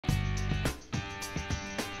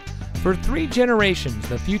For 3 generations,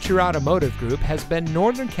 the Future Automotive Group has been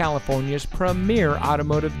Northern California's premier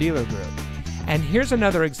automotive dealer group. And here's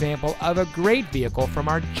another example of a great vehicle from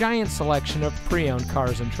our giant selection of pre-owned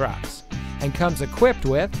cars and trucks. And comes equipped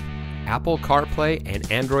with Apple CarPlay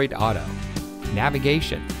and Android Auto,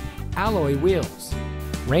 navigation, alloy wheels,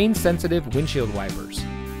 rain-sensitive windshield wipers,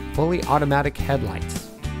 fully automatic headlights,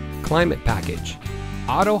 climate package,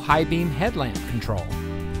 auto high-beam headlamp control,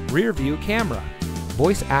 rear-view camera,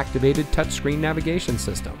 voice-activated touchscreen navigation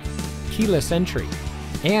system, keyless entry,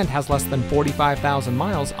 and has less than 45,000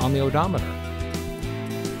 miles on the odometer.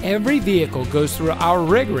 Every vehicle goes through our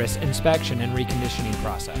rigorous inspection and reconditioning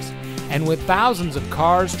process. And with thousands of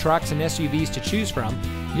cars, trucks, and SUVs to choose from,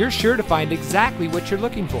 you're sure to find exactly what you're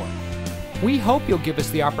looking for. We hope you'll give us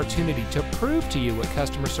the opportunity to prove to you what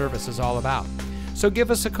customer service is all about. So give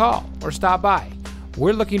us a call or stop by.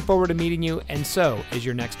 We're looking forward to meeting you, and so is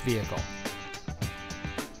your next vehicle.